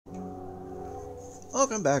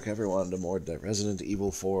Welcome back, everyone, to more Resident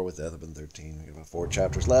Evil 4 with Death Been 13. We have 4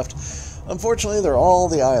 chapters left. Unfortunately, they're all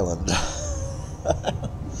the island.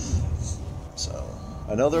 So,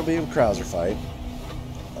 I know there'll be a Krauser fight.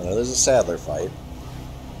 I know there's a Sadler fight.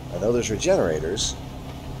 I know there's regenerators.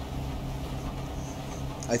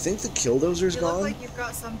 I think the Killdozer's gone. You look like you've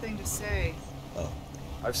got something to say. Oh.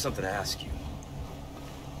 I have something to ask you.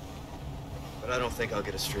 But I don't think I'll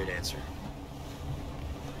get a straight answer.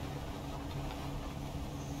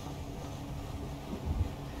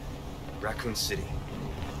 Raccoon City.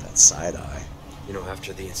 That's side-eye. You know,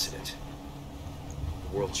 after the incident,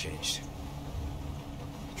 the world changed.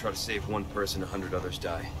 Try to save one person, 100 others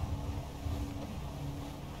die.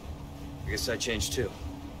 I guess I changed too.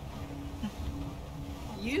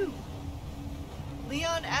 You?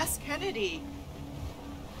 Leon S. Kennedy.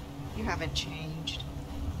 You haven't changed.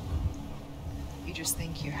 You just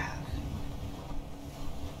think you have.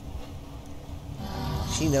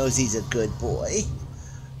 She knows he's a good boy.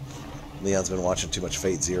 Leon's been watching too much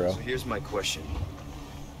Fate Zero. So here's my question.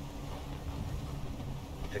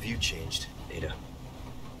 Have you changed, Ada?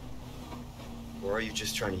 Or are you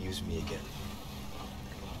just trying to use me again?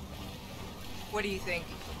 What do you think?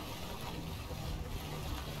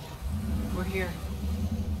 We're here.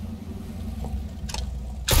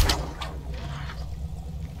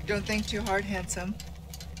 Don't think too hard, handsome.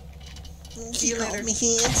 See you later. Me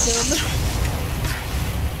handsome.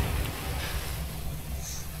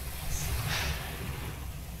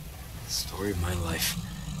 Story of my life.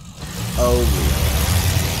 Oh, yeah.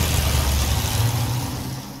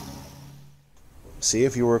 See,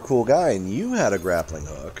 if you were a cool guy and you had a grappling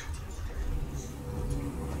hook.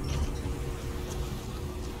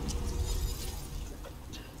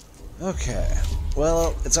 Okay.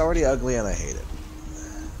 Well, it's already ugly and I hate it.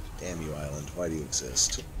 Damn you, Island. Why do you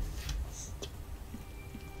exist?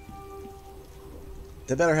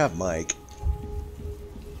 They better have Mike.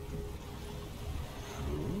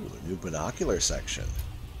 Ooh, a new binocular section.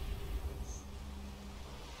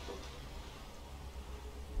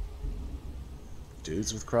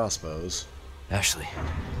 Dudes with crossbows. Ashley.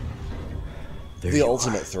 The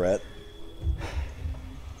ultimate threat.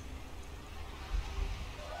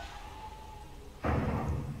 I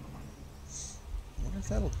wonder if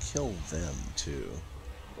that'll kill them, too.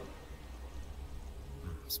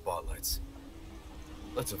 Spotlights.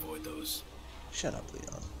 Let's avoid those. Shut up,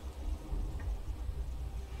 Leon.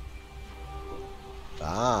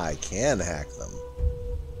 Ah, I can hack them.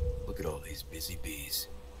 Look at all these busy bees.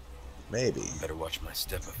 Maybe. Better watch my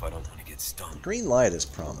step if I don't want to get stung. Green light is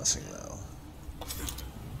promising, though.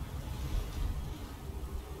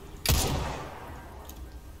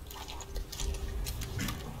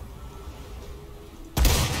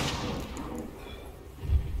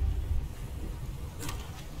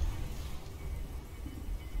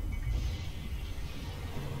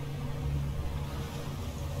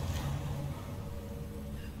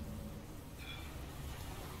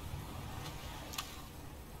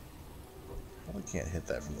 Probably can't hit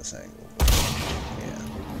that from this angle. Yeah.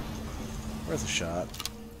 Worth a shot.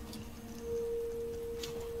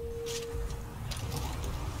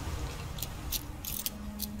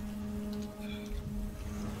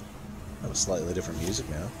 That was slightly different music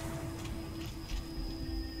now.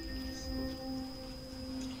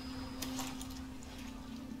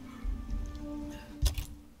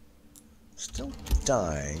 Still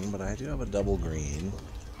dying, but I do have a double green.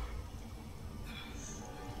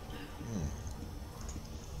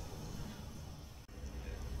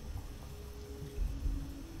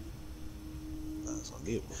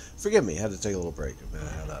 Forgive me, I had to take a little break. I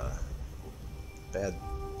had a bad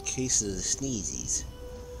case of the sneezies.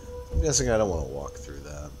 I'm guessing I don't want to walk through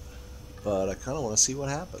that, but I kind of want to see what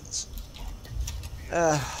happens.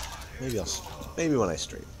 Maybe when I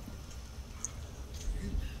stream.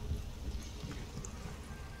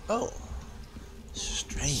 Oh,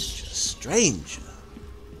 strange.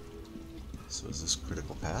 So is this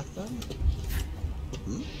critical path then?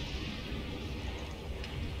 Hmm?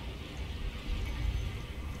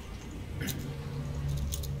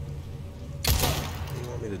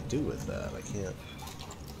 To do with that, I can't.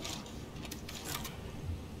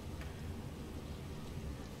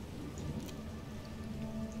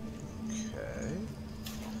 Okay.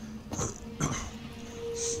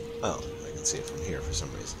 Oh, I can see it from here for some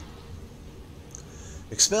reason.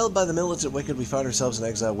 Expelled by the militant wicked, we find ourselves in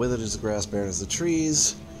exile. Withered as the grass, barren as the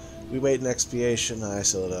trees. We wait in expiation. I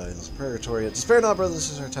still die in this purgatory. Despair not, brothers and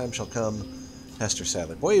sisters, our time shall come. Hester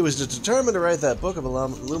Sadler. Boy, he was determined to write that book of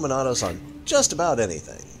Illuminados on just about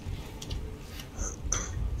anything.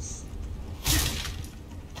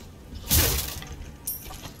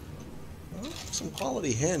 some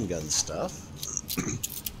quality handgun stuff.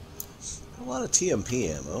 A lot of TMP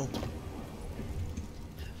ammo.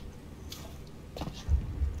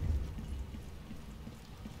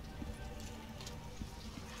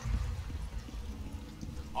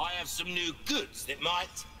 I have some new goods that might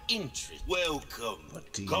interest. Welcome.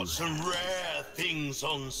 What do you Got some rare things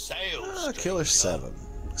on sale. Ah, Killer 7.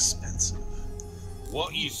 Expensive.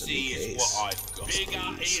 What you see is what I've got. Yes, Bigger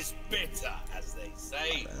please. is better, as they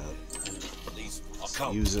say. At least I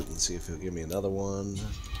can't Use it and see if he'll give me another one.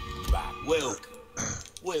 back. Welcome.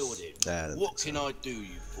 Well then, Nah, what can I do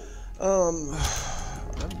you for?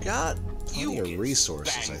 I've got plenty You of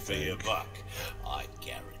resources, I bang for your think. buck, I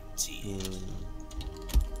guarantee it.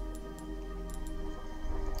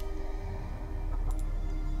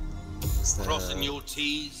 Is that- Crossing your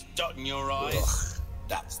T's, dotting your I's. Ugh.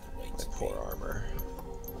 That's the way My to poor be. armor.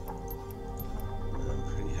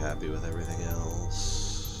 I'm pretty happy with everything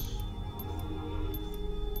else.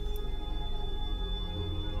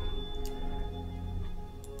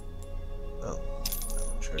 Oh,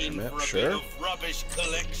 treasure In map, for a sure. bit of rubbish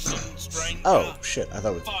collection, stranger. Oh shit! I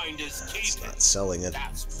thought Finders it's keepers. not selling it.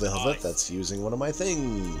 That's Velvet. nice. That's using one of my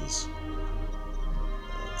things.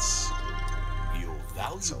 That's Your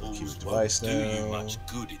That's how we keep valuables the won't device do you now. much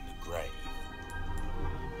good in the grave.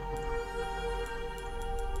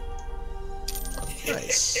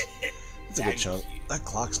 nice. That's a good Thank chunk. you. That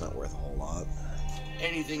clock's not worth a whole lot.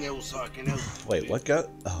 Anything else I can help you Wait, with? what got?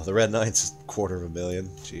 Oh, the Red Knight's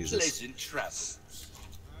 $250,000. Jesus. Pleasant travels.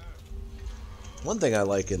 One thing I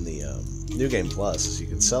like in the New Game Plus is you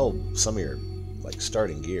can sell some of your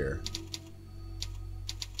starting gear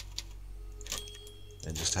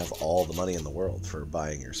and just have all the money in the world for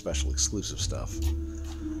buying your special exclusive stuff.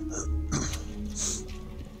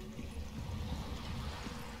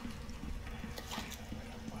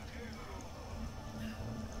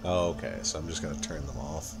 Oh, okay, so I'm just gonna turn them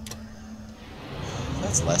off.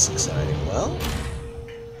 That's less exciting. Well,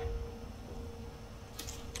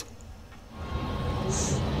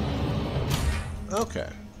 okay.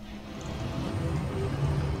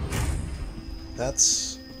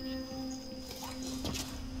 That's...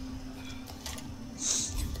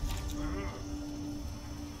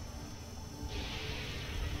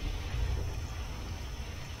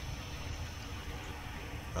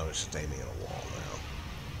 Oh, it's just aiming at a wall now.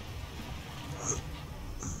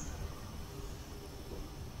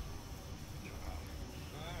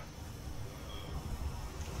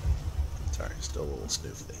 Sorry, still a little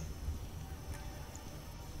snoofly.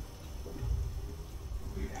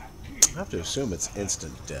 I have to assume it's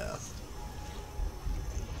instant death.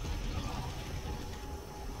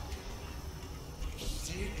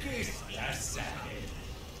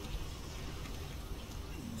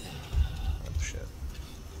 Oh shit.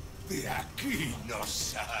 De aquí no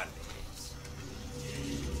sales.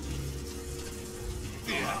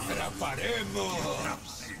 Te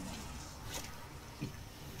atraparemos.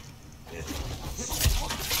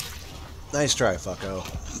 Nice try, fucko.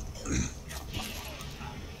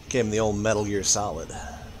 Gave him the old Metal Gear Solid.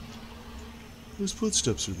 Whose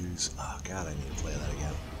footsteps are these? Oh god, I need to play that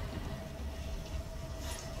again.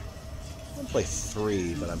 I want to play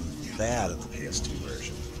 3, but I'm bad at the PS2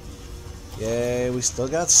 version. Yay, we still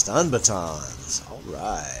got stun batons.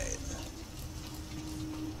 Alright.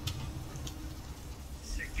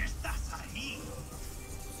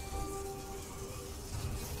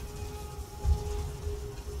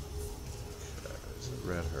 There's a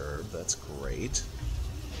red herb, that's great.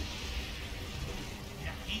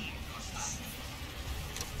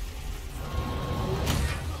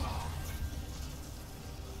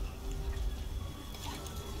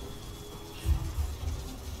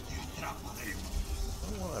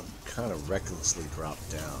 I want to kind of recklessly drop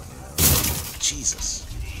down, you know? Jesus.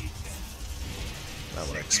 Not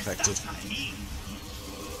what I expected. To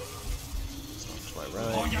my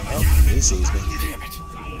right. Oh, he sees me.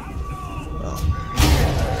 Oh.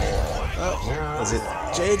 Oh, is it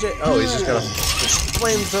JJ? Oh, he's just got a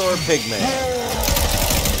flamethrower pigman.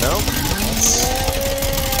 No? That's...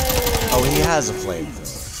 Oh, he has a flamethrower.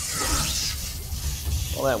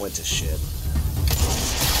 Well, that went to shit.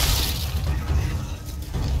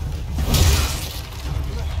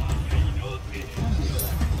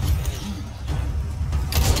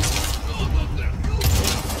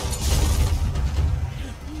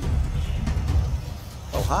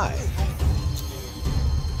 Oh, hi.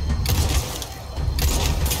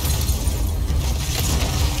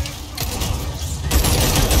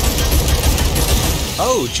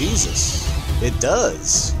 Oh, Jesus. It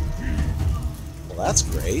does. Well, that's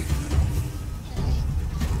great.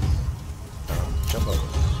 Jump over.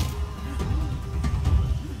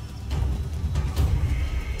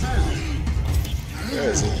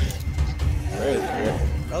 is he? Where?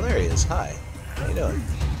 Oh, there he is. Hi. How you doing?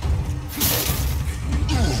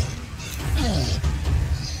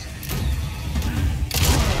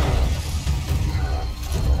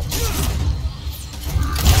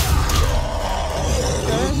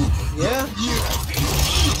 Yeah?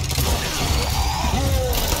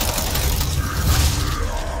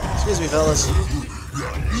 Excuse me, fellas.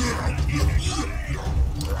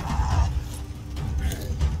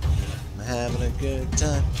 I'm having a good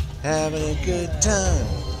time. Having a good time.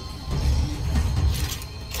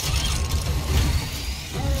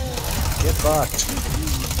 Get fucked.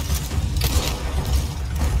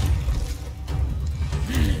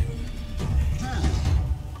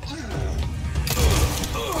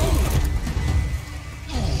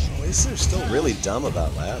 At least they're still really dumb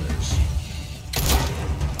about ladders.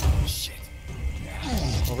 Shit.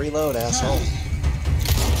 Well, reload, asshole.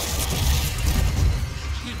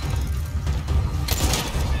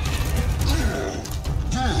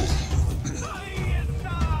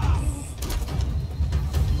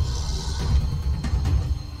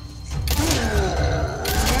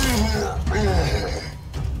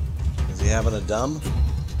 Is he having a dumb?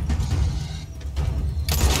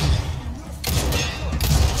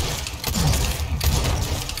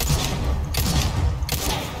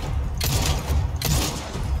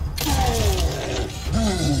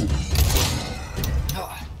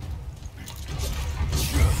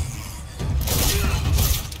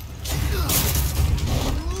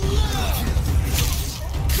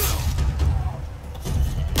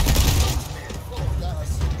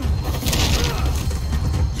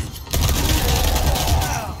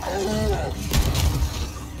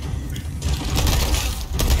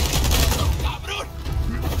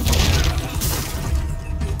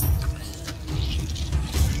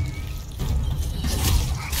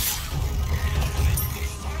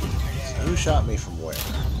 Who shot me from where?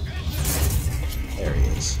 There he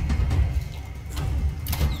is.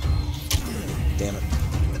 Damn it.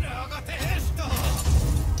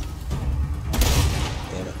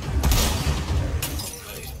 Damn it.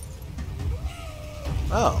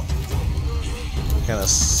 Oh. He kind of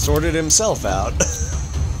sorted himself out.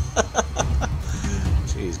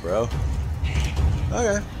 Jeez, bro.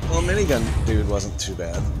 Okay. Well, minigun dude wasn't too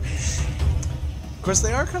bad. Of course,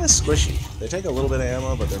 they are kind of squishy. They take a little bit of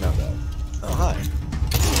ammo, but they're not bad. Oh, hi.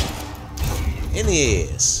 In the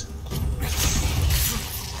ears.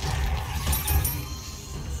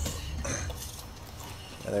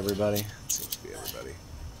 That everybody? Seems to be everybody.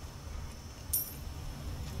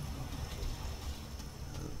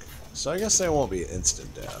 Okay. So I guess they won't be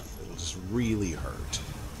instant death. It'll just really hurt.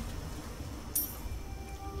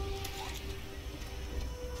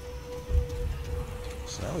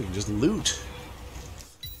 So now we can just loot.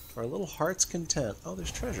 For our little heart's content. Oh,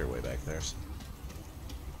 there's treasure way back there.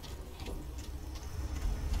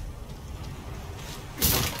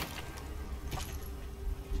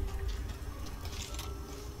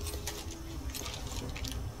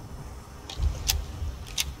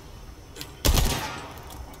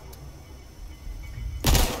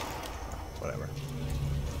 Whatever.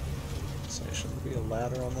 So shouldn't there be a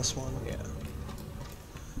ladder on this one? Yeah.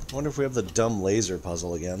 I wonder if we have the dumb laser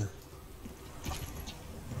puzzle again.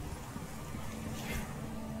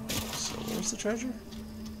 Where's the treasure?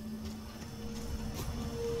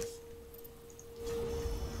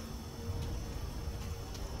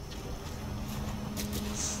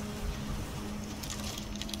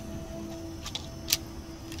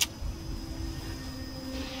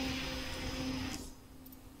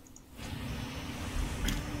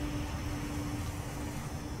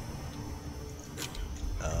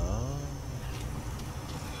 Oh.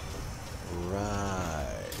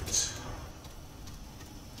 Right.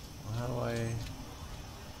 How do I...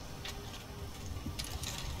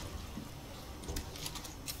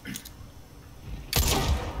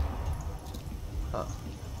 Huh.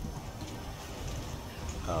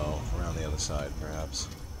 Oh, around the other side, perhaps.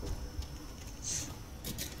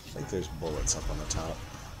 I think there's bullets up on the top.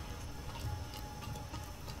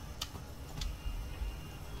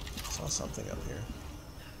 Saw something up here.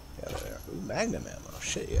 Yeah, there. Ooh, magnum ammo.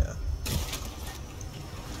 Shit, yeah.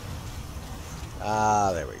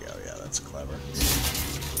 Ah, there we go. Yeah, that's clever.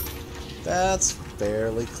 That's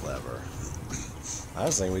fairly clever. I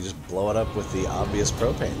was thinking we just blow it up with the obvious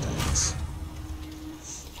propane tanks.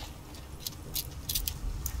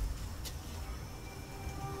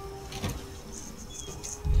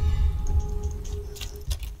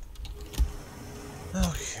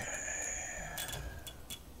 Okay.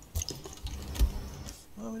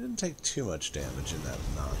 Well, we didn't take too much damage in that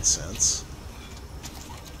nonsense.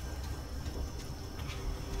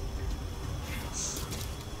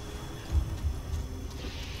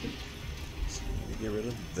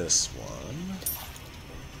 this one.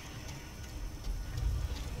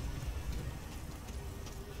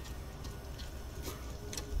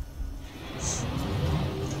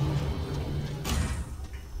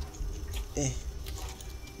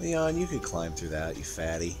 Leon, you could climb through that, you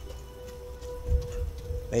fatty.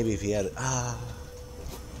 Maybe if he had...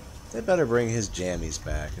 They better bring his jammies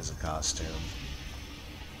back as a costume.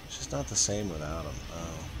 It's just not the same without him.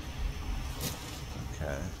 Oh.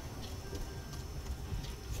 Okay.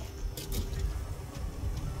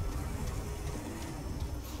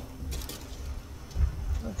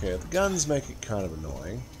 Okay, the guns make it kind of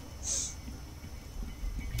annoying.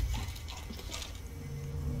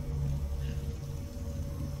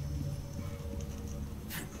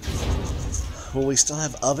 Will we still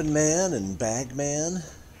have Oven Man and Bag Man?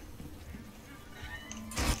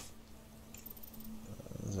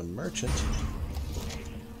 There's a merchant.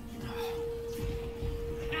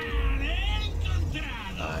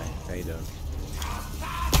 Hi, how you doing?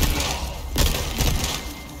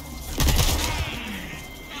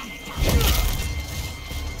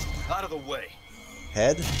 Out of the way.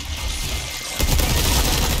 Head?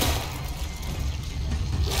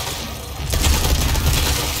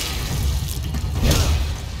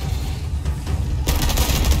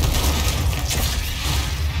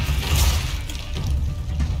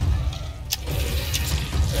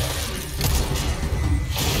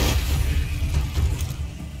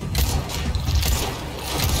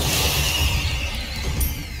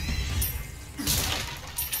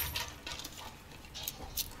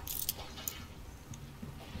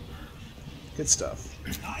 Good stuff.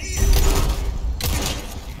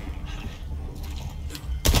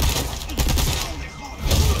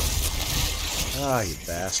 Ah, you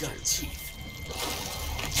bastards.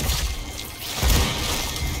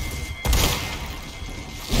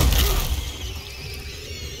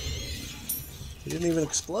 He didn't even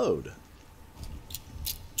explode.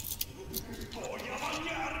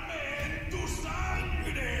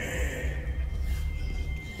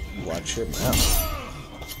 Watch your mouth.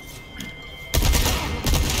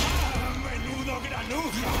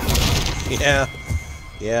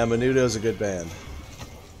 Yeah, Menudo's a good band.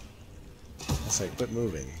 It's like, quit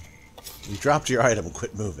moving. You dropped your item,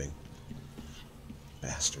 quit moving.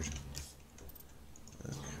 Bastard.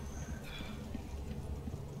 Okay.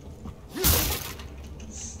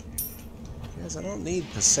 Guys, I don't need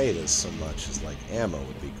pesetas so much as, like, ammo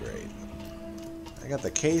would be great. I got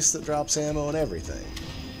the case that drops ammo and everything.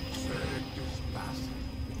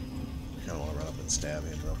 Kinda wanna run up and stab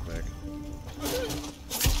him real quick.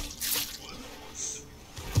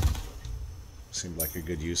 Seemed like a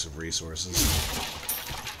good use of resources.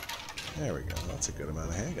 There we go. That's a good amount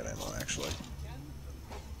of handgun ammo, actually.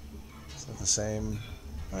 Is that the same?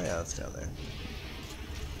 Oh yeah, that's down there.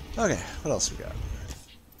 Okay, what else we got?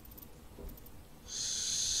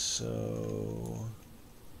 So...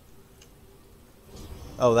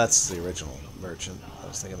 Oh, that's the original merchant. I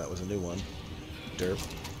was thinking that was a new one. Derp.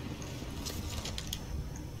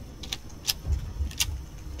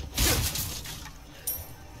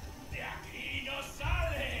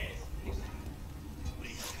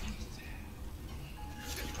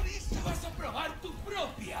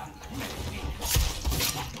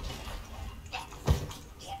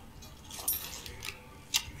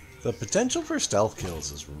 The potential for stealth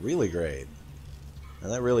kills is really great.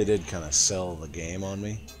 And that really did kind of sell the game on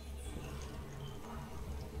me.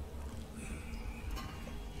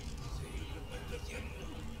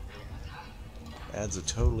 Adds a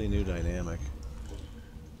totally new dynamic.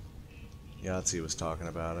 Yahtzee was talking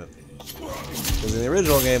about it. Because in the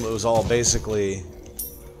original game it was all basically,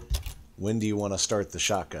 when do you want to start the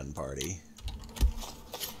shotgun party?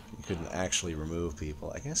 You couldn't actually remove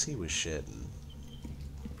people. I guess he was shitting.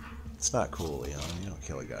 It's not cool, Leon. You don't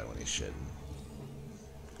kill a guy when he's shitting.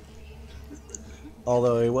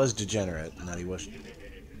 Although he was degenerate, and that he was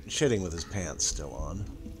shitting with his pants still on.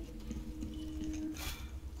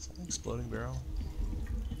 Is that an exploding barrel?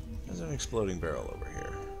 There's an exploding barrel over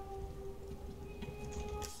here.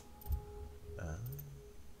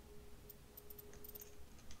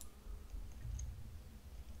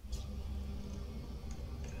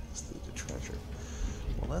 Let's loot the treasure.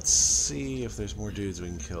 Well, let's see if there's more dudes we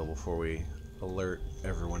can kill before we alert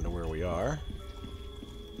everyone to where we are.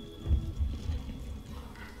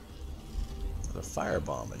 There's a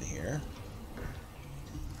firebomb in here.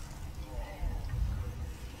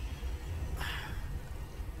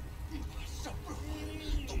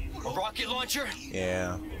 A rocket launcher?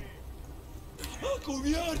 Yeah.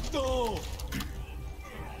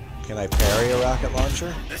 Can I parry a rocket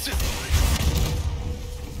launcher?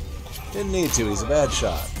 Didn't need to, he's a bad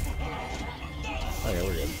shot. Okay,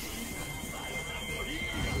 we're good.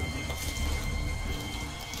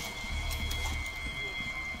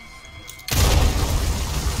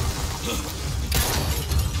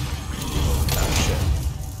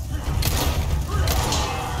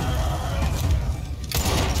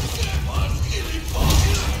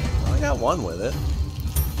 I got one with it.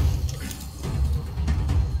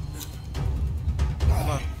 Come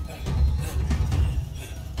on.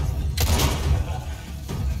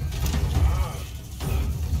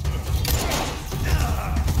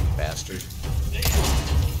 Bastard.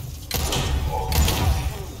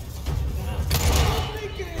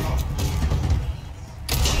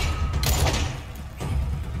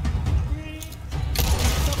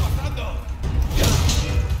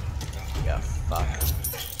 Yeah, fuck.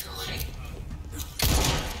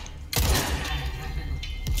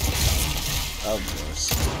 Of course.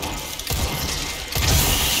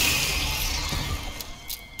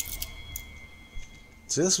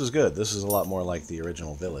 See, this was good. This was a lot more like the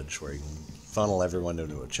original Village, where you can funnel everyone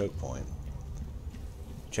into a choke point.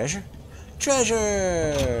 Treasure?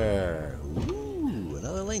 Treasure! Ooh,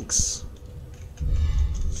 another Lynx.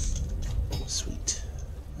 Sweet.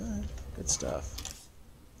 Alright, good stuff.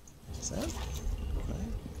 Is that? Okay.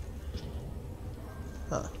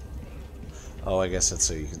 Huh. Oh, I guess that's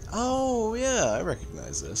so you can... Oh, yeah, I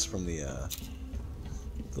recognize this from the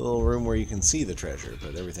little room where you can see the treasure,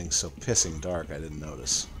 but everything's so pissing dark I didn't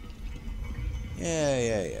notice.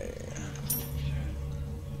 Yeah.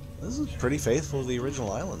 This is pretty faithful to the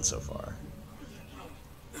original island so far.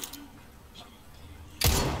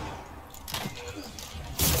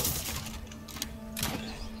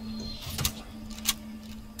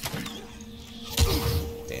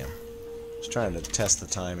 Damn. Just trying to test the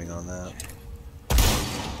timing on that.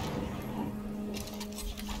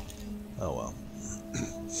 Oh well.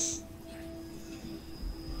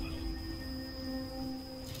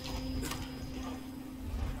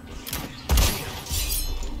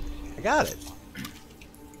 I got it.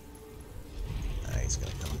 Ah, he's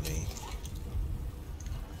gonna come to me.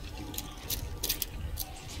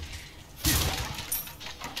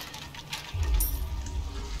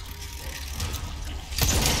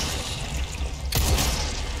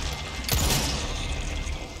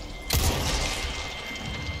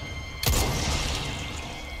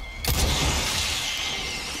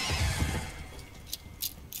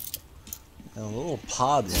 Now, the little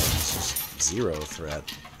pod one's just zero threat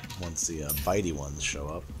once the bitey ones show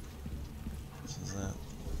up. This is that.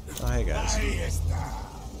 Oh, hey guys.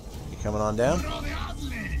 You coming on down?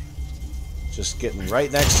 Just getting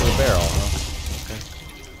right next to the barrel, huh? Okay.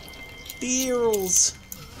 Beers!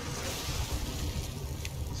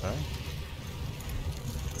 Sorry?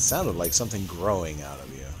 It sounded like something growing out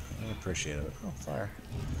of you. I appreciate it. Oh, fire.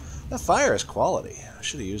 That fire is quality. I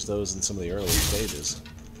should have used those in some of the earlier stages.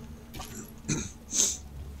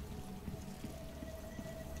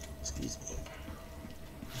 Excuse me.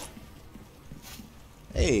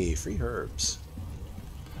 Hey, free herbs.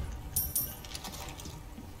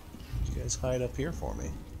 You guys hide up here for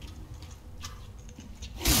me.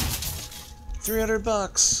 300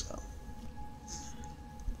 bucks. Oh.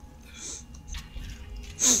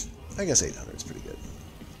 I guess 800 is pretty good.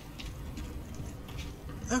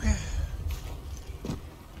 Okay.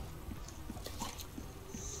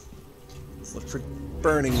 Let's look for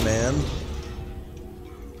Burning Man.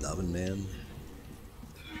 Oven Man.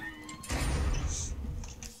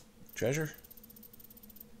 Treasure?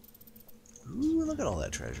 Ooh, look at all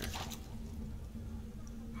that treasure.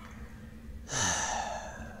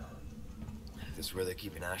 This is where they're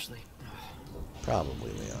keeping Ashley?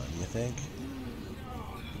 Probably, Leon, you think?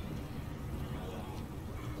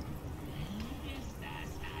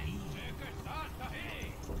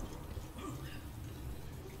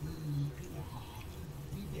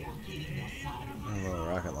 Little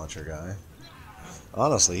rocket launcher guy.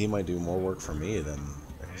 Honestly, he might do more work for me than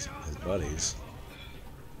his buddies.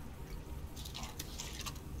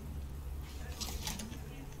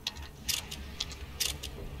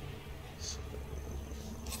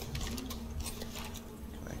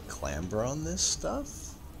 Can I clamber on this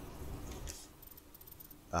stuff?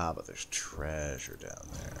 Ah, but there's treasure down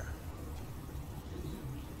there.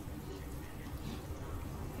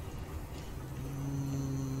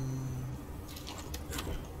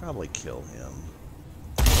 Probably kill him.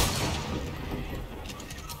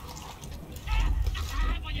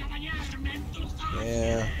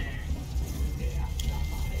 Yeah.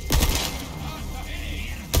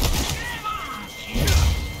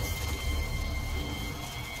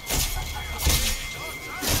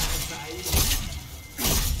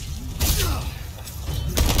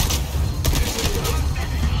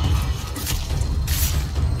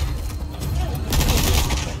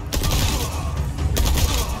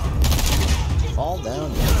 Fall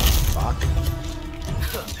down, you fuck.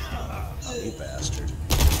 You bastard.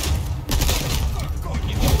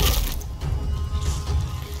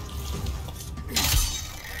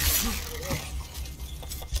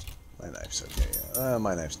 My knife's okay.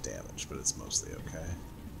 My knife's damaged, but it's mostly okay.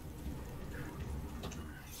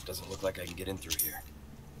 Doesn't look like I can get in through here.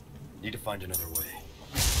 Need to find another way.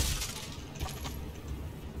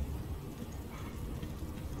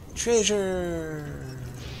 Treasure!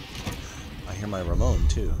 I hear my Ramon,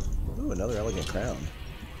 too. Ooh, another elegant crown.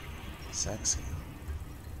 Sexy.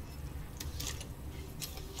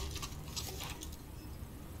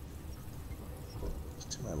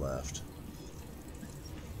 To my left.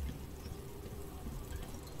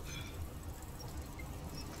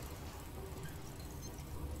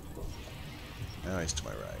 Now he's to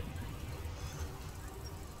my right.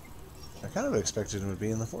 I kind of expected him to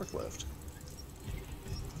be in the forklift.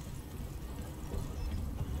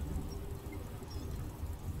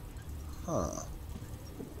 Huh.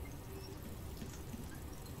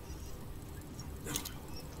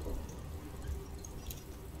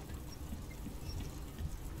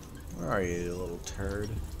 Where are you, you little turd?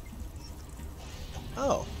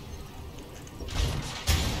 Oh.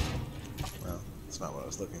 Well, that's not what I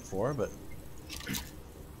was looking for, but...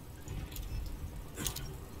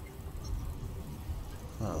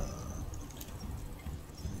 Huh.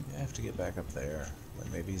 Maybe I have to get back up there.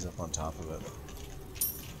 Like maybe he's up on top of it.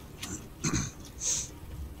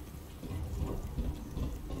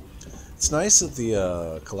 It's nice that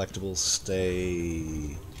the collectibles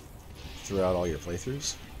stay throughout all your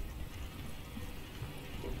playthroughs.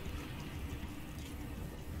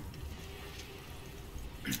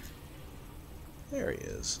 There he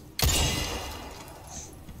is.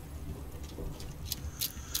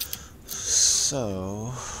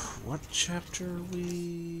 So, what chapter are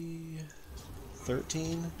we?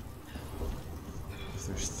 13? If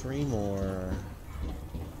there's 3 more,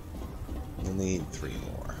 we'll need 3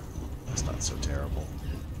 more. That's not so terrible.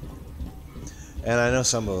 And I know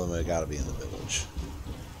some of them have got to be in the village.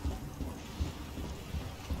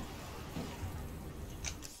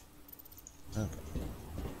 Okay.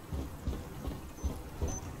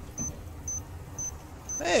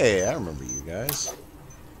 Hey, I remember you guys.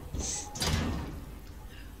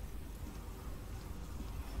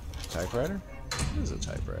 Typewriter? What is a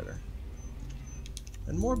typewriter?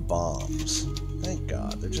 And more bombs. Thank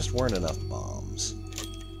God. There just weren't enough bombs.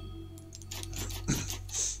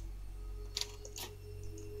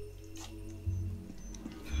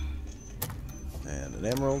 And an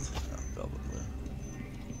emerald. Oh, velvet blue.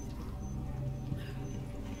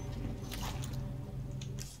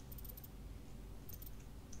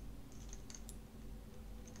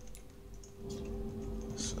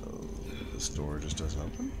 So, this door just doesn't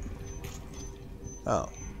open? Oh,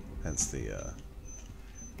 hence the,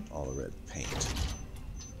 all the red paint.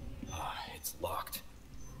 Ah, it's locked.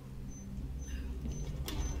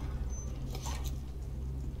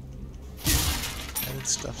 How did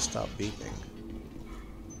stuff stop beeping?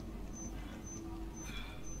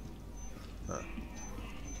 Huh.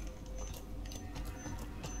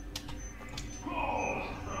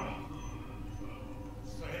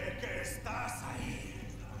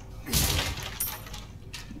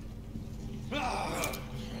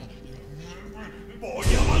 Boy,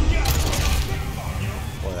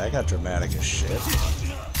 that got dramatic as shit.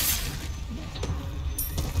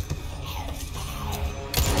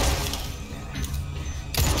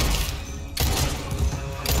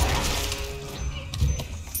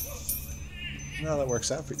 Now that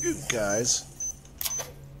works out for you guys.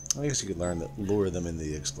 I guess you could lure them in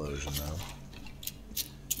the explosion, though.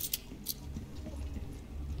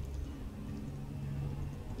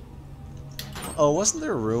 Oh, wasn't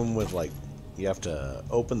there a room with, like, you have to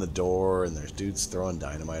open the door and there's dudes throwing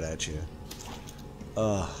dynamite at you?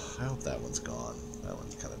 I hope that one's gone. That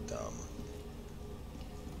one's kind of dumb.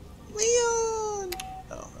 Leon!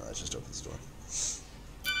 Oh, no, that just opens the door.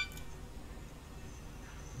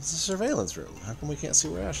 It's a surveillance room. How come we can't see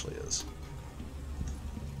where Ashley is?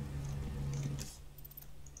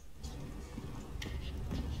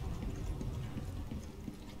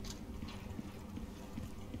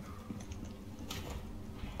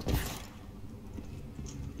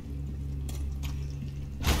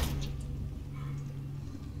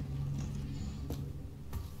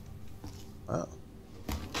 Oh.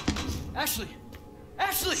 Ashley!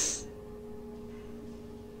 Ashley!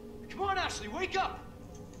 Come on, Ashley, wake up!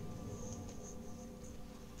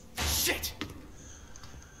 Shit!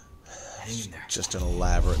 Hang in there. Just an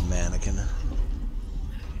elaborate mannequin.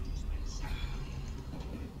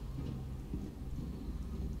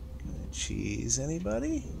 Gonna cheese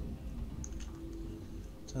anybody?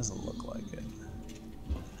 Doesn't look like it.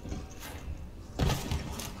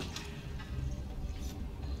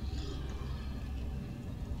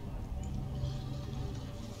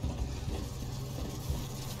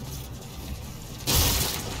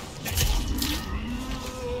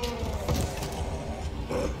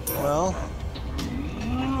 Well.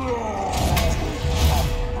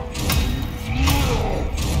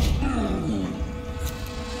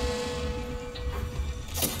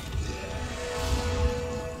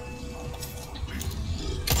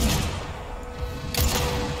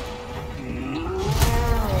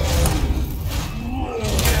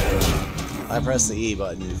 I pressed the E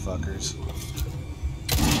button, you fuckers.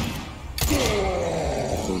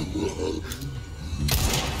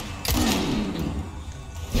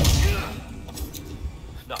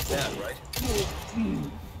 Not bad, right?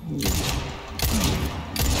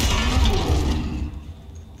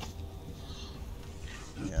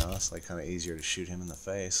 Yeah, it's like kind of easier to shoot him in the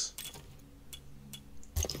face.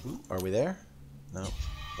 Ooh, are we there? No.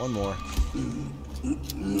 One more.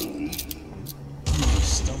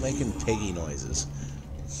 Still making piggy noises.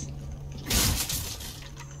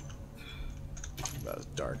 About as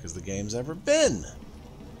dark as the game's ever been.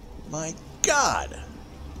 My God.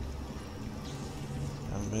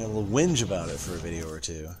 I haven't been able to whinge about it for a video or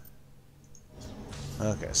two.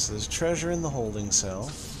 Okay, so there's treasure in the holding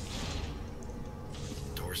cell.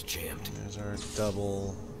 Door's jammed. There's our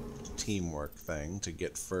double teamwork thing to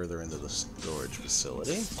get further into the storage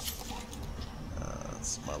facility.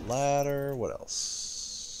 That's my ladder. What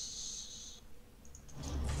else?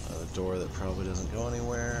 A door that probably doesn't go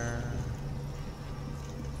anywhere.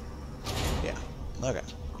 Yeah. Okay.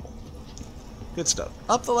 Cool. Good stuff.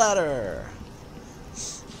 Up the ladder!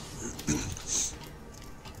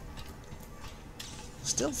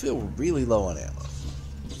 Still feel really low on ammo.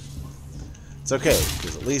 It's okay,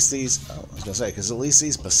 because at least these... Oh, I was going to say, because at least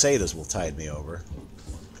these pesetas will tide me over.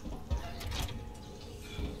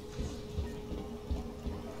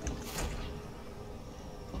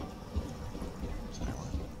 Sorry,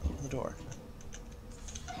 open the door.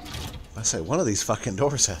 I say, one of these fucking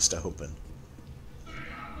doors has to open.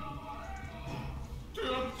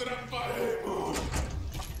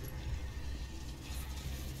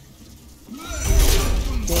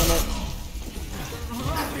 Damn it.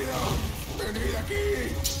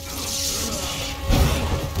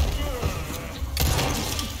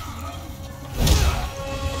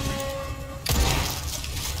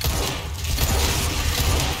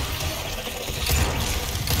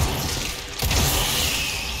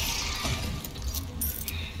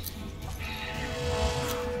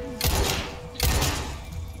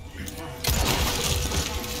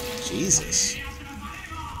 Jesus.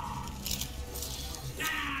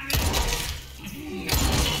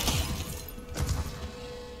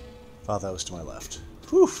 Thought that was to my left.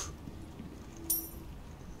 Whew.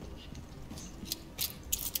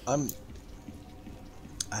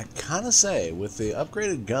 I kind of say, with the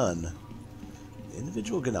upgraded gun, the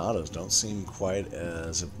individual Ganados don't seem quite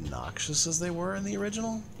as obnoxious as they were in the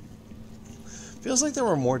original. Feels like there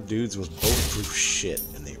were more dudes with bulletproof shit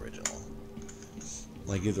in the original.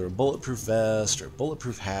 Like either a bulletproof vest, or a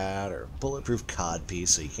bulletproof hat, or a bulletproof codpiece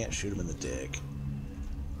so you can't shoot them in the dick.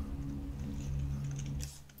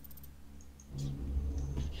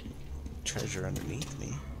 Treasure underneath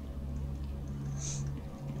me.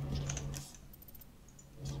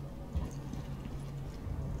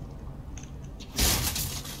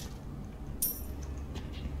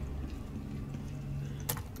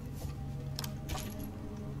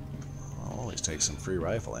 I'll always take some free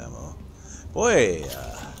rifle ammo. Boy,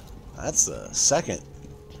 that's the second,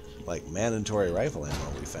 like, mandatory rifle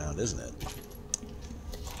ammo we found, isn't it?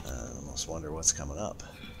 I almost wonder what's coming up.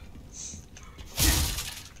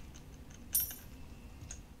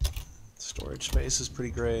 Storage space is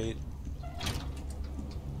pretty great.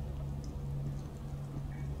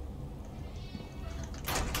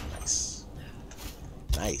 Nice.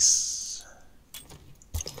 Nice.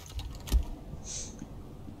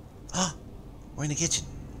 Ah! We're in the kitchen.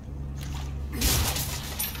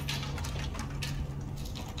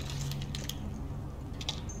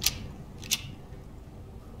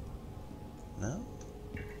 No?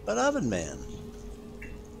 But Oven Man.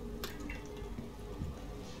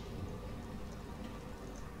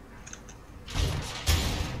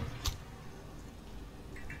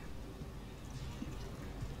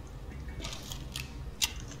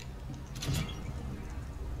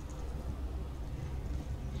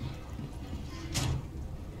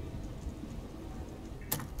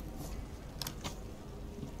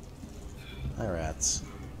 Hi, rats.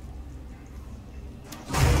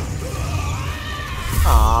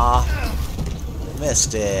 Aww.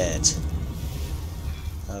 Missed it.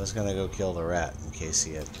 I was gonna go kill the rat in case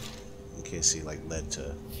he like led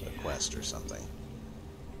to a quest or something.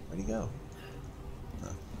 Where'd he go?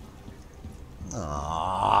 Huh.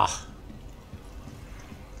 Aww.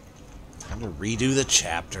 Time to redo the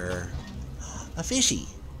chapter. A fishy.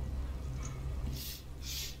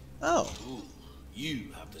 Oh, Ooh, you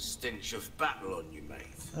have the stench of battle on you, mate.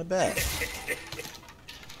 I bet.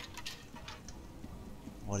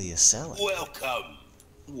 What are you selling? Welcome.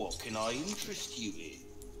 What can I interest you in?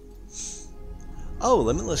 Oh,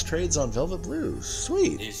 limitless trades on Velvet Blue.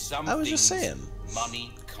 Sweet. There's some I was just things saying.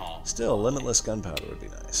 money can't Still, buy. limitless gunpowder would be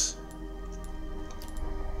nice.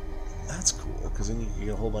 That's cool, because then you can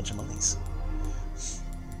get a whole bunch of monies.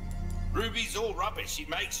 Ruby's all rubbish. It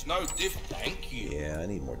makes no difference. Thank you. Yeah, I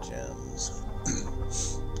need more gems.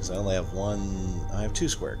 Because I only have one... I have 2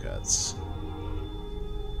 square cuts.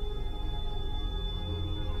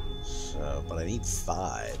 So, but I need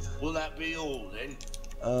 5. Will that be all then?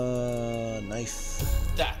 Knife.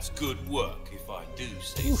 That's good work, if I do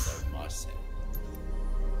say so myself.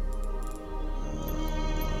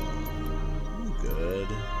 I'm good.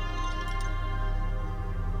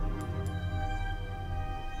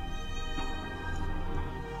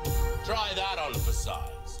 Try that on for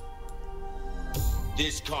size.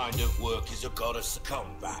 This kind of work is a goddess to come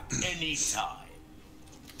back anytime.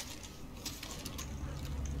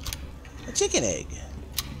 A chicken egg.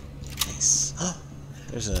 Nice.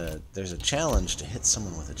 There's a challenge to hit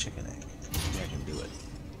someone with a chicken egg. Maybe I can do it.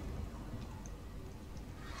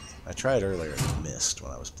 I tried earlier and missed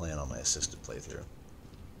when I was playing on my assisted playthrough.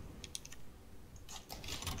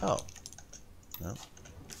 Oh. No.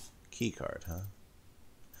 Key card, huh?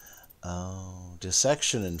 Oh,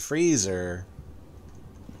 dissection and freezer.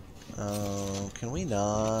 Oh, can we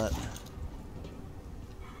not?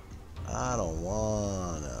 I don't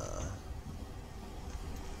wanna.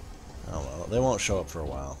 Oh well, they won't show up for a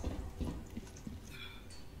while.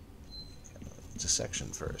 Dissection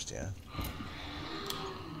first, yeah?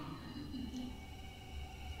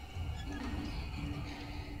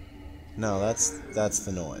 No, that's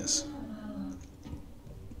the noise.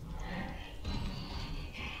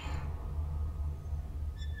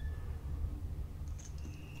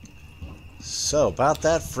 So, about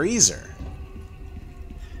that freezer.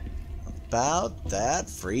 About that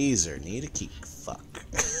freezer. Need a key. Fuck.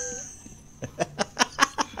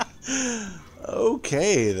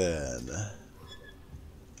 Okay, then.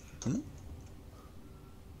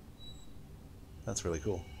 That's really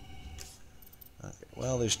cool. Okay,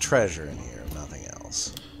 well, there's treasure in here, nothing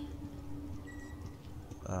else.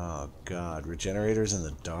 Oh, God. Regenerators in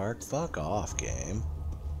the dark? Fuck off, game.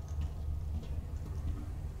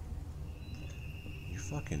 You're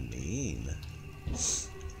fucking mean.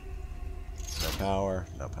 No power,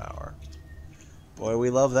 no power. Boy, we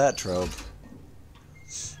love that trope.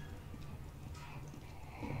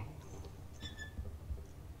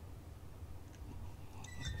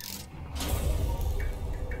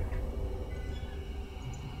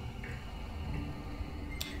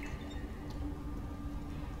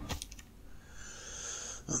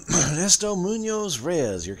 Ernesto Munoz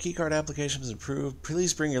Reyes, your keycard application is approved.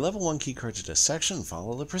 Please bring your level 1 keycard to dissection and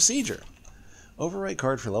follow the procedure. Overwrite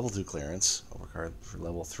card for level 2 clearance. Overcard for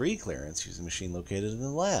level 3 clearance using machine located in the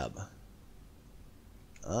lab.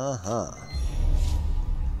 Uh-huh.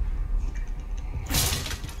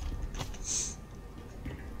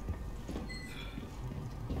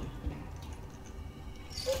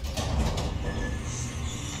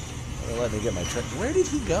 Let me get my trick. Where did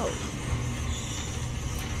he go?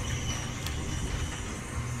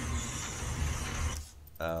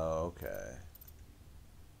 Oh, okay.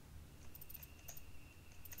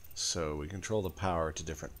 So we control the power to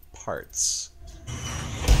different parts.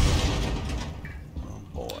 Oh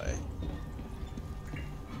boy.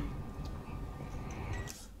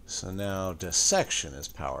 So now dissection is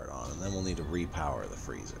powered on, and then we'll need to repower the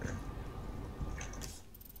freezer.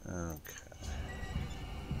 Okay.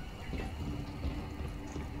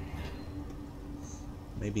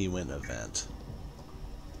 Maybe he went in a vent.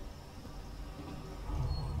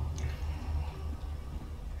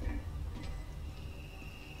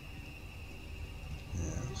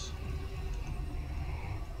 Yes.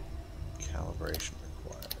 Calibration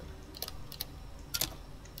required.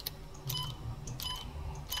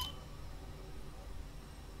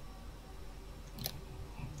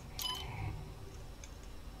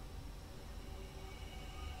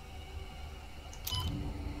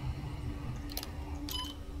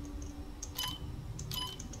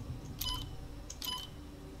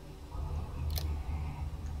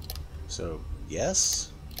 So,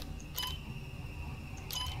 yes?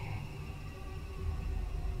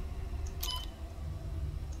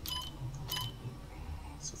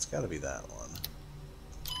 So it's got to be that one.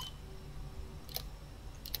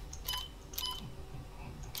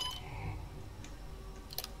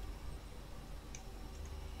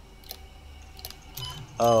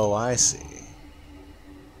 Oh, I see.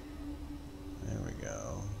 There we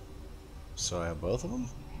go. So I have both of them?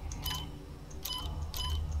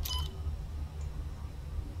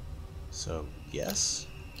 So, yes?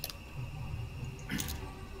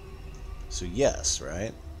 So yes,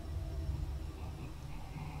 right?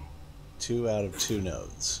 2 out of 2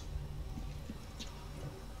 nodes.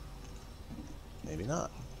 Maybe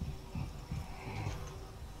not.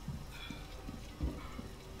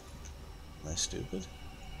 Am I stupid?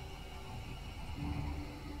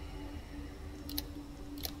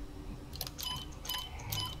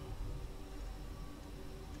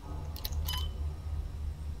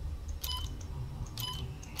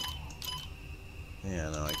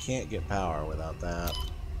 Yeah, no, I can't get power without that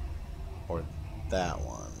or that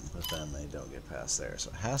one, but then they don't get past there,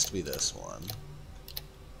 so it has to be this one.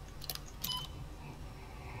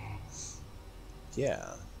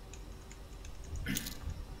 Yeah.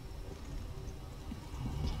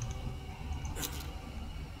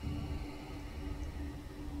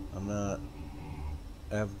 I'm not...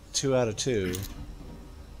 I have 2 out of 2.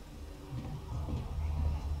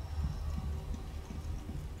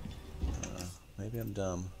 Maybe I'm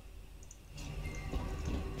dumb.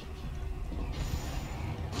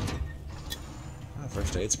 Oh,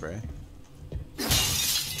 first aid spray.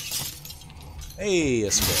 Hey,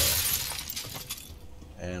 a spray.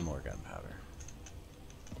 And more gunpowder.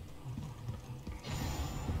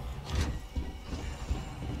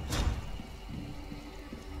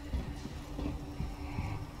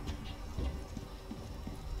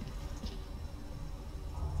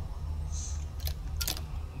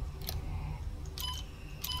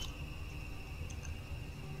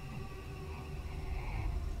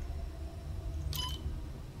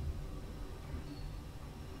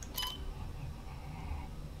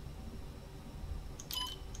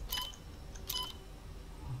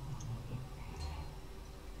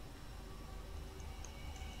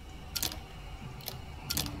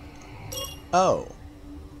 Oh.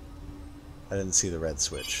 I didn't see the red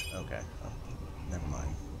switch. Okay. Oh, never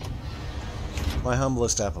mind. My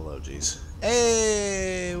humblest apologies.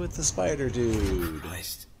 Hey, with the spider dude.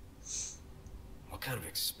 Christ. What kind of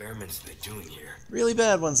experiments are they doing here? Really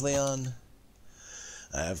bad ones, Leon.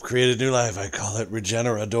 I have created new life. I call it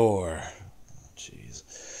Regenerador. Jeez.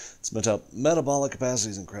 Its metabolic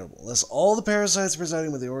capacity is incredible. Unless all the parasites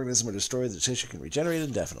residing with the organism are destroyed, the tissue can regenerate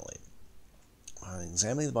indefinitely.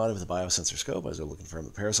 Examining the body with a biosensor scope, I was able to confirm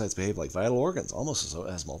that parasites behave like vital organs, almost as though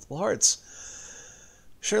it has multiple hearts.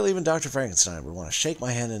 Surely even Dr. Frankenstein would want to shake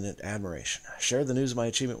my hand in admiration. I shared the news of my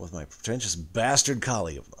achievement with my pretentious bastard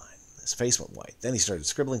colleague of mine. His face went white. Then he started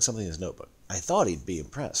scribbling something in his notebook. I thought he'd be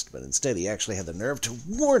impressed, but instead he actually had the nerve to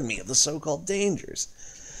warn me of the so-called dangers.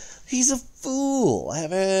 He's a fool. I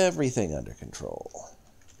have everything under control.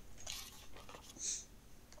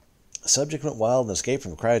 The subject went wild and escaped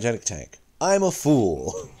from a cryogenic tank. I'm a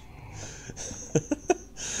fool.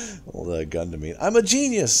 Hold a gun to me. I'm a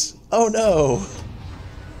genius. Oh no.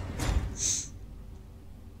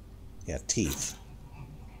 Yeah, teeth.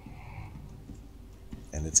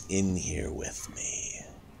 And it's in here with me.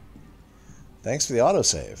 Thanks for the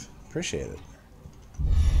autosave. Appreciate it.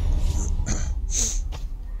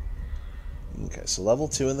 Okay, so level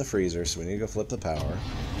 2 in the freezer, so we need to go flip the power.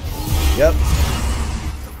 Yep.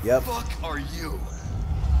 Yep. What the fuck are you?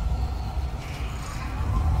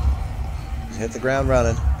 Hit the ground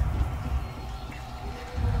running.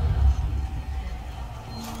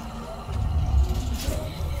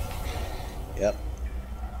 Yep.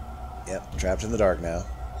 Yep, trapped in the dark now.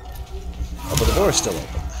 Oh, but the door's still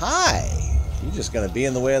open. Hi! You're just gonna be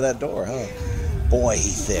in the way of that door, huh? Boy, he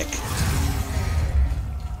thick.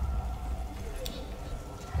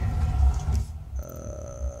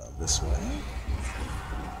 This way.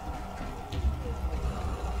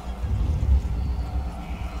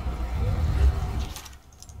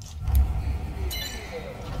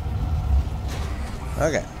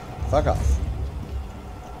 Okay, fuck off.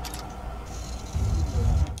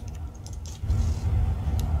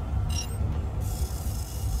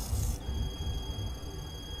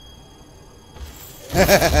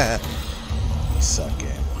 You suck, game.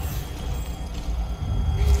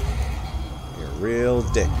 You're a real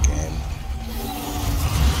dick, game.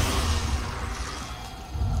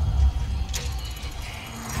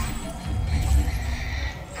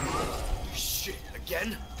 Shit,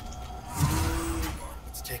 again?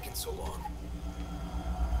 It's taking so long.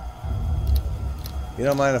 You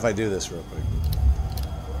don't mind if I do this real quick?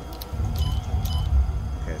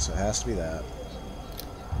 Okay, so it has to be that.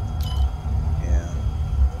 Yeah.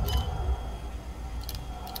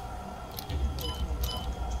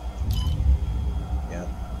 Yep.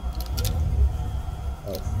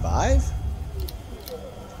 Oh, 5?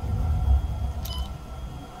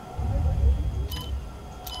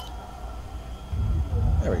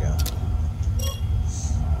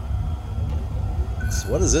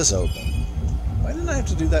 What does this open? Why didn't I have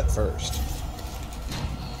to do that first?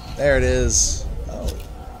 There it is. Oh.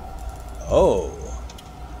 Oh.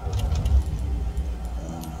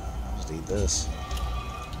 I'll just eat this.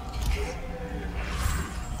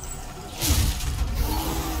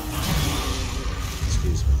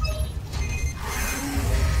 Excuse me.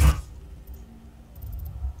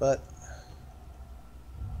 But...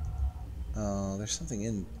 oh, there's something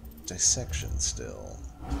in dissection still.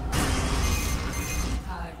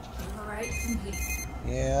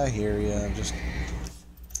 Yeah, I hear you. I'm just...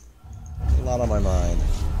 a lot on my mind.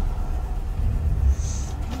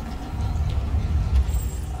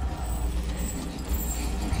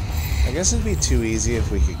 I guess it'd be too easy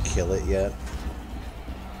if we could kill it yet.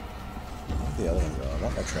 Where'd the other one go? I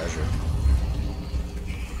want my treasure.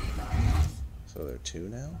 So there are 2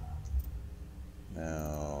 now?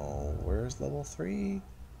 Now, where's level 3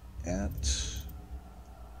 at?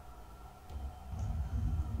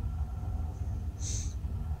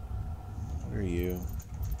 What are you?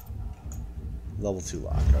 Level 2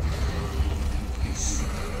 lock. Okay.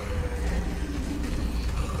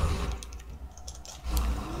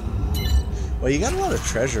 Well, you got a lot of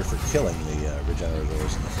treasure for killing the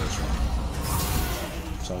regenerators in the first one.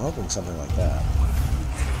 So I'm hoping something like that.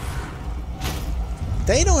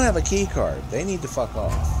 They don't have a key card. They need to fuck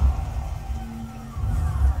off.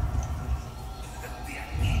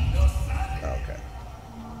 Okay.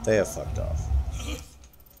 They have fucked off.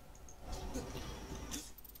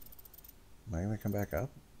 Am I gonna come back up?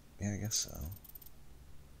 Yeah, I guess so.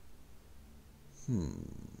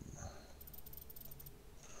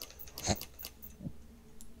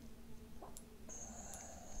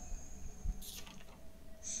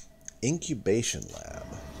 Incubation lab.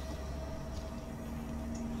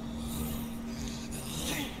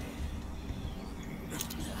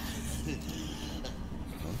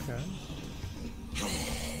 Okay.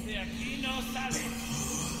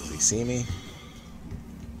 Does he see me?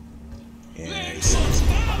 Yeah, he sees me.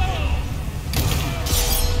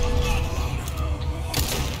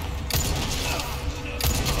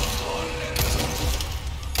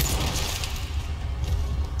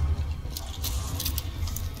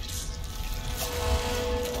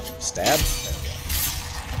 Stab?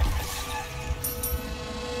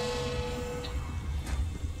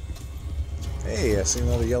 Hey, I see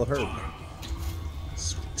another yellow herb.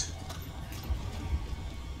 Sweet.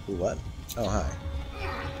 Ooh, what? Oh, hi.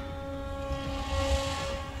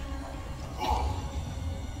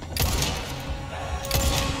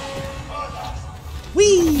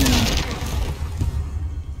 Whee!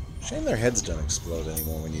 Shame their heads don't explode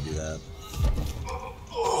anymore when you do that.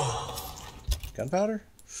 Gunpowder?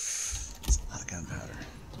 It's a lot of gunpowder.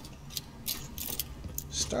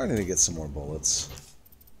 Starting to get some more bullets.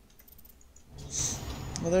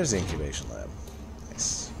 Well, there's the incubation lab.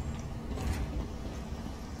 Nice.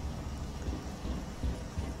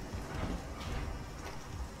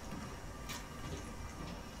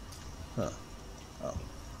 Huh. Oh.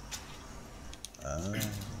 A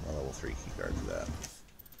level 3 keycard for that.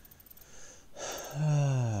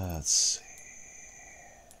 Let's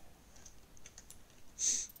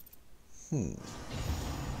see.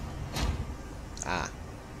 Ah.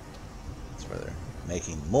 That's where they're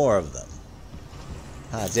making more of them.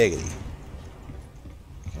 Ah, diggity.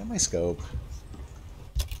 Got my scope.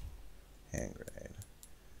 Hand grenade.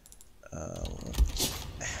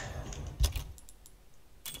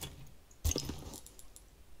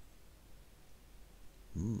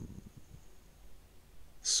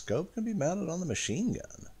 Scope can be mounted on the machine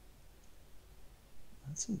gun.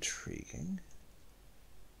 That's intriguing.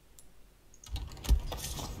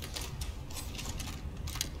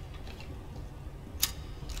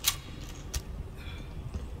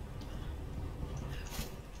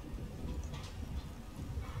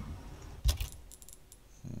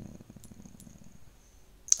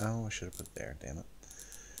 Oh, I should have put it there, damn it.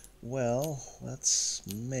 Well, let's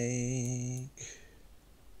make...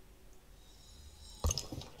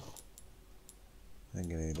 I didn't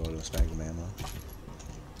get any bonus magnum ammo.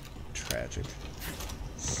 Tragic.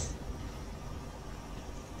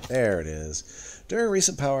 There it is. During a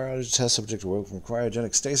recent power outage, test subject awoke from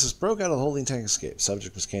cryogenic stasis, broke out of the holding tank, escape.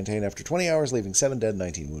 Subject was contained after 20 hours, leaving 7 dead,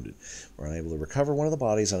 19 wounded. We're unable to recover one of the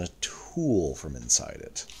bodies on a tool from inside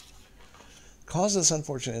it. The cause of this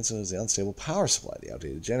unfortunate incident is the unstable power supply. The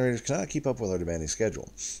outdated generators cannot keep up with our demanding schedule.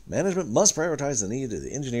 Management must prioritize the need of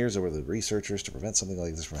the engineers over the researchers to prevent something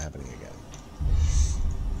like this from happening again.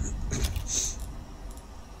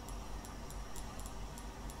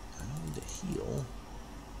 I don't need to heal.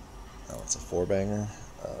 Oh, it's a 4-banger.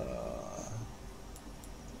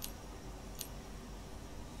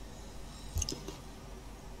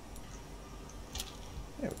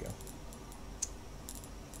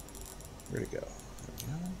 Where'd it go? There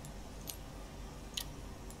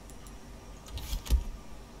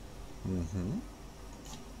we go. Mm-hmm.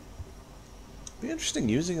 Be interesting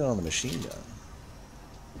using it on the machine gun.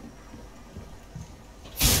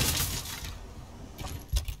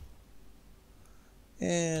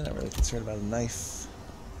 And not really concerned about a knife.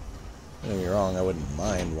 Don't get me wrong, I wouldn't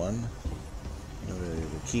mind one. You know,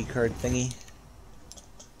 the key card thingy.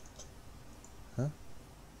 Huh?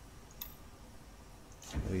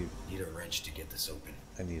 What do you... Need a wrench to get this open.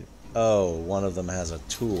 I need... Oh, one of them has a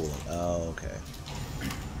tool. Oh, okay.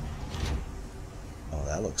 Oh,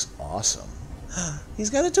 that looks awesome. He's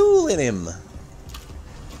got a tool in him!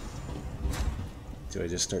 Do I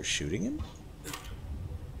just start shooting him?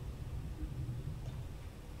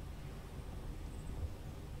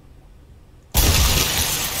 Did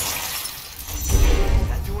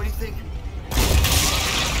that do anything?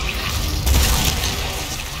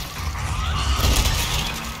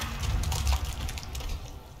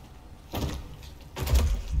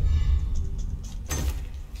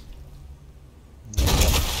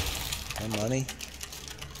 No money?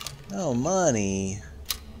 No money.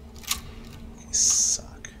 You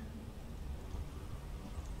suck.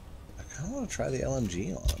 I kind of want to try the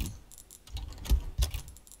LMG on him.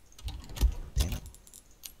 Damn it.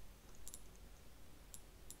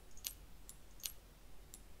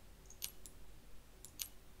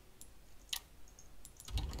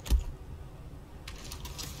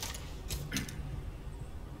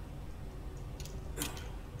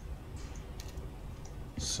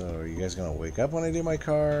 So, are you guys gonna wake up when I do my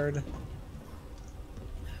card? Okay,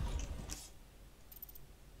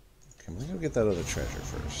 I'm gonna go get that other treasure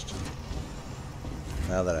first.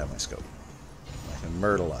 Now that I have my scope, I can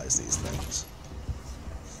myrtleize these things.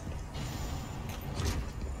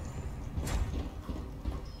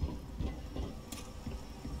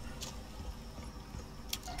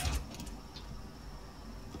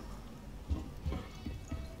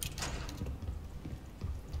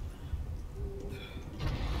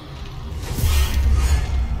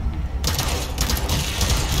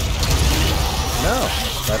 No,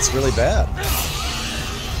 that's really bad.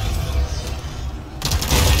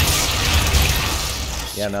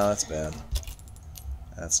 Yeah, no, that's bad.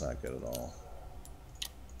 That's not good at all.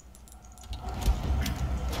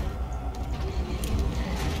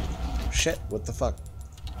 Shit, what the fuck?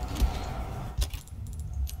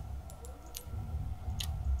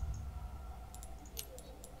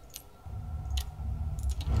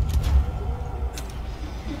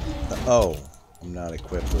 Oh, I'm not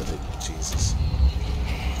equipped with it. Jesus.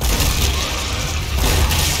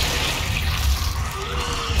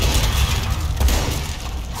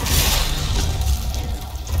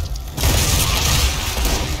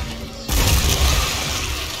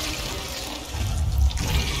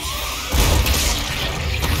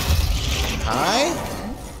 Hi?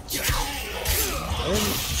 I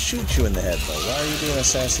didn't shoot you in the head, though. Why are you being a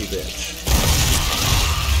sassy bitch?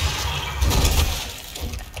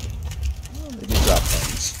 Oh, they do drop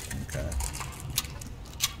things. Okay.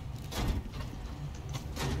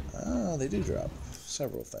 Oh, they do drop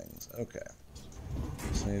several things. Okay.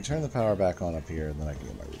 So I need to turn the power back on up here, and then I can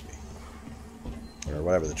get my ruby. Or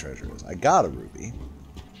whatever the treasure is. I got a ruby,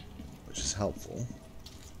 which is helpful.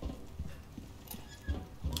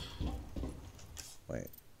 Wait.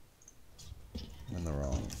 I'm in the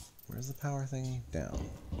wrong. Where's the power thingy? Down.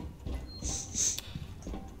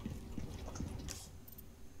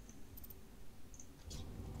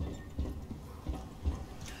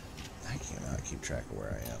 I cannot keep track of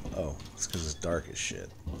where I am. Oh, it's because it's dark as shit.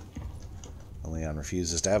 Leon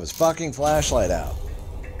refuses to have his fucking flashlight out.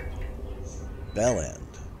 Bell end.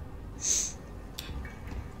 There's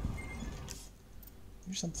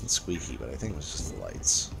something squeaky, but I think it was just the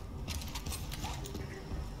lights.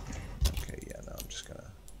 Okay, yeah, no, I'm just gonna...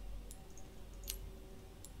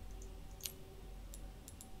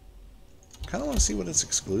 Kinda wanna see what its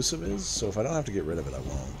exclusive is, so if I don't have to get rid of it, I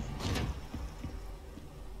won't.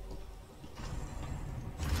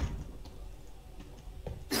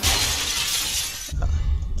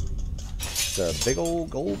 It's a big old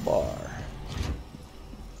gold bar.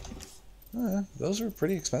 Those are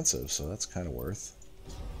pretty expensive, so that's kind of worth.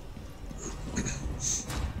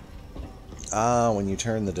 When you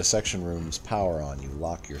turn the dissection room's power on, you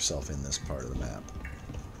lock yourself in this part of the map.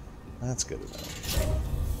 That's good enough.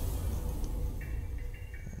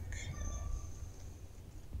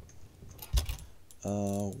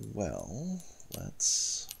 Okay. Well,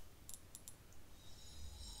 let's...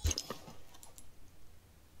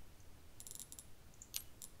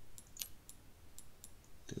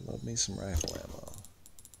 do love me some rifle ammo.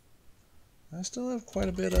 I still have quite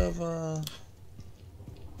a bit of,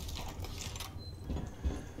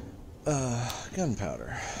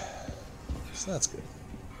 Gunpowder. So that's good.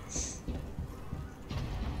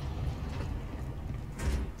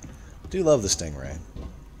 Do love the stingray.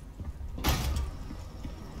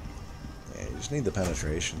 Yeah, you just need the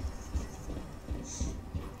penetration.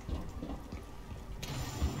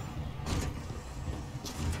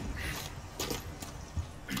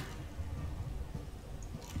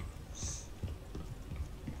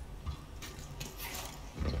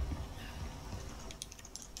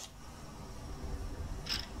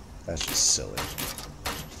 That's just silly.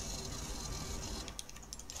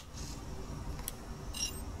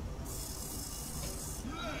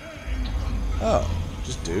 Oh,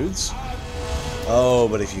 just dudes? Oh,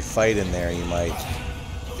 but if you fight in there, you might...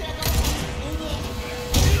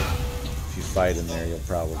 If you fight in there, you'll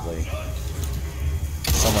probably...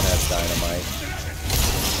 Someone has dynamite.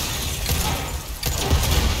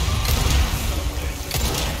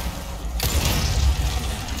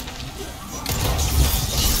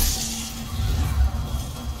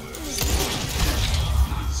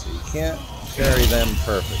 So you can't carry them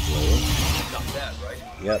perfectly. Not that, right?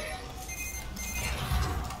 Yep.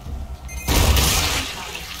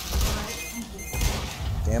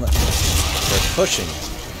 Damn it. They're pushing it.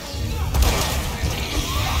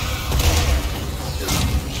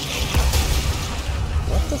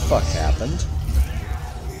 What the fuck happened?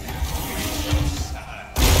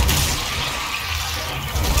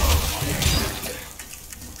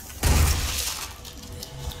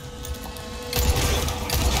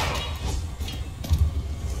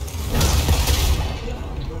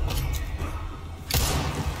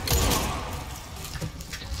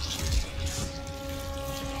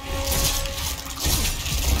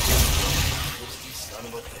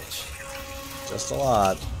 Just a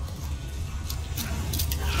lot.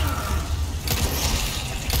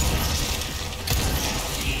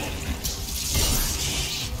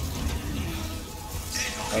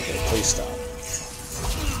 Okay, please stop.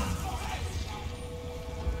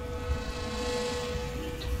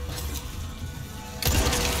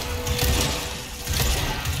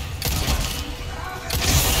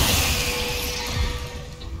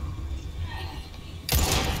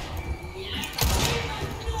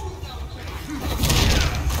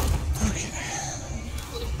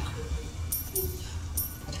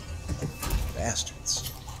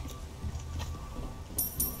 Bastards.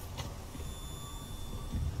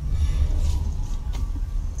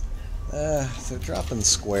 If they're dropping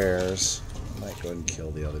squares, I might go ahead and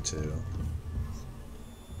kill the other two.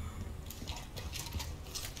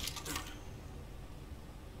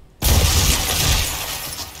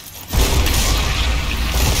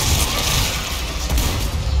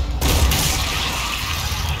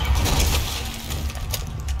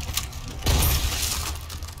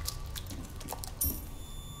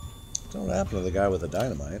 What happened to the guy with the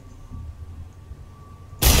dynamite?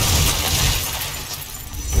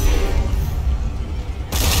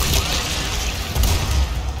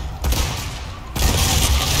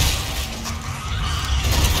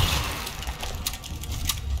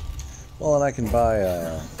 Well, and I can buy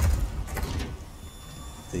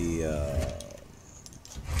the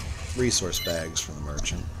resource bags from the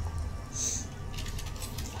merchant.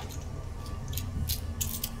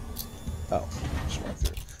 Oh, just walk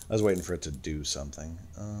through. I was waiting for it to do something.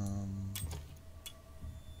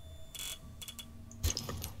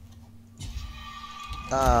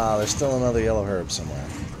 There's still another yellow herb somewhere.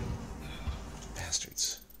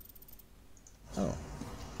 Bastards. Oh.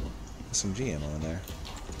 SMG ammo in there.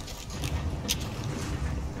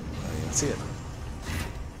 Oh, you can see it.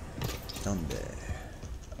 Donde?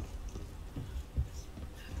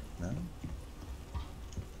 No?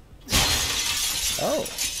 Oh!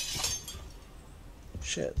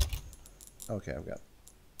 Shit. Okay, I've got...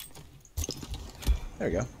 There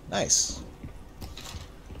we go. Nice.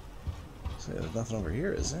 So there's nothing over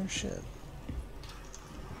here, is there? Shit.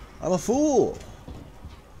 I'm a fool!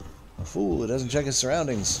 A fool who doesn't check his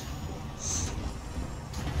surroundings.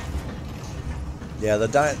 Yeah,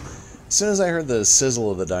 as soon as I heard the sizzle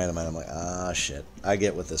of the dynamite, I'm like, ah, shit. I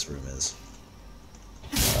get what this room is.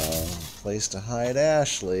 Place to hide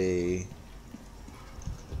Ashley.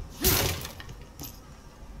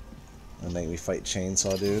 And make me fight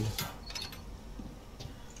Chainsaw Dude.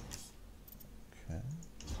 Okay.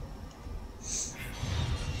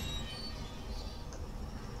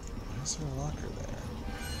 Why is there a locker there?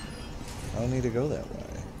 I don't need to go that way.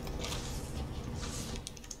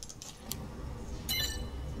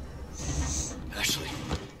 Ashley.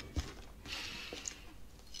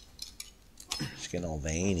 She's getting all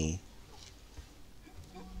veiny.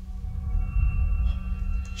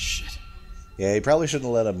 Shit. Yeah, you probably shouldn't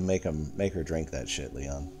have let him make her drink that shit,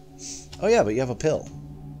 Leon. Oh yeah, but you have a pill.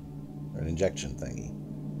 Or an injection thingy.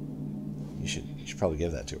 You should probably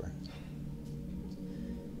give that to her.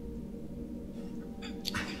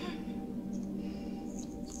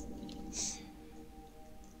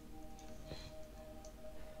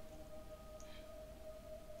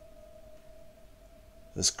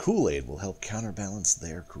 This Kool-Aid will help counterbalance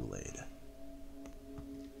their Kool-Aid.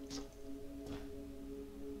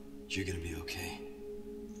 You're gonna be okay.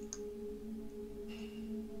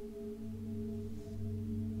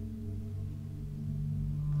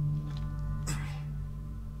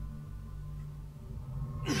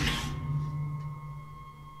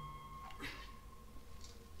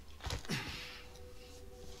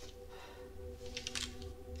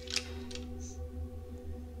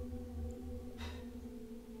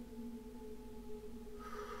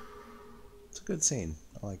 Good scene.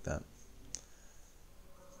 I like that.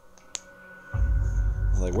 I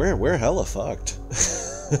was like, we're hella fucked.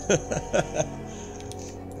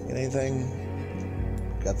 Anything?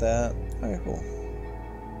 Got that? Alright, cool.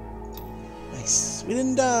 Nice. We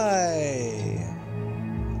didn't die!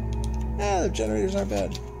 Ah, the generators aren't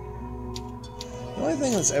bad. The only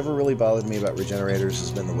thing that's ever really bothered me about regenerators has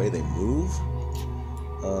been the way they move.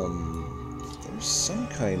 There's some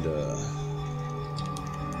kind of...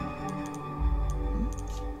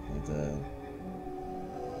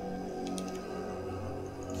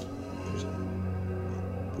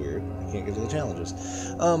 Weird. I can't get to the challenges.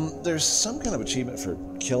 There's some kind of achievement for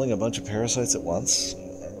killing a bunch of parasites at once. I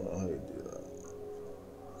don't know how to do that.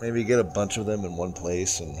 Maybe get a bunch of them in one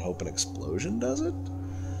place and hope an explosion does it?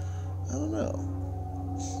 I don't know.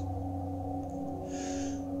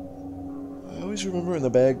 I always remember in the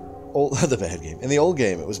in the old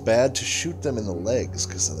game, it was bad to shoot them in the legs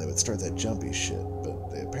because then they would start that jumpy shit. But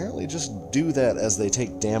they apparently just do that as they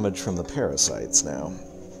take damage from the parasites now.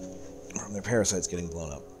 From their parasites getting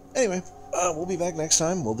blown up. Anyway, we'll be back next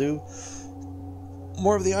time. We'll do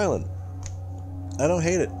more of the island. I don't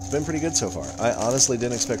hate it. It's been pretty good so far. I honestly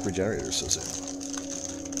didn't expect regenerators so soon.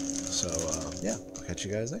 So, yeah, I'll catch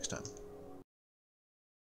you guys next time.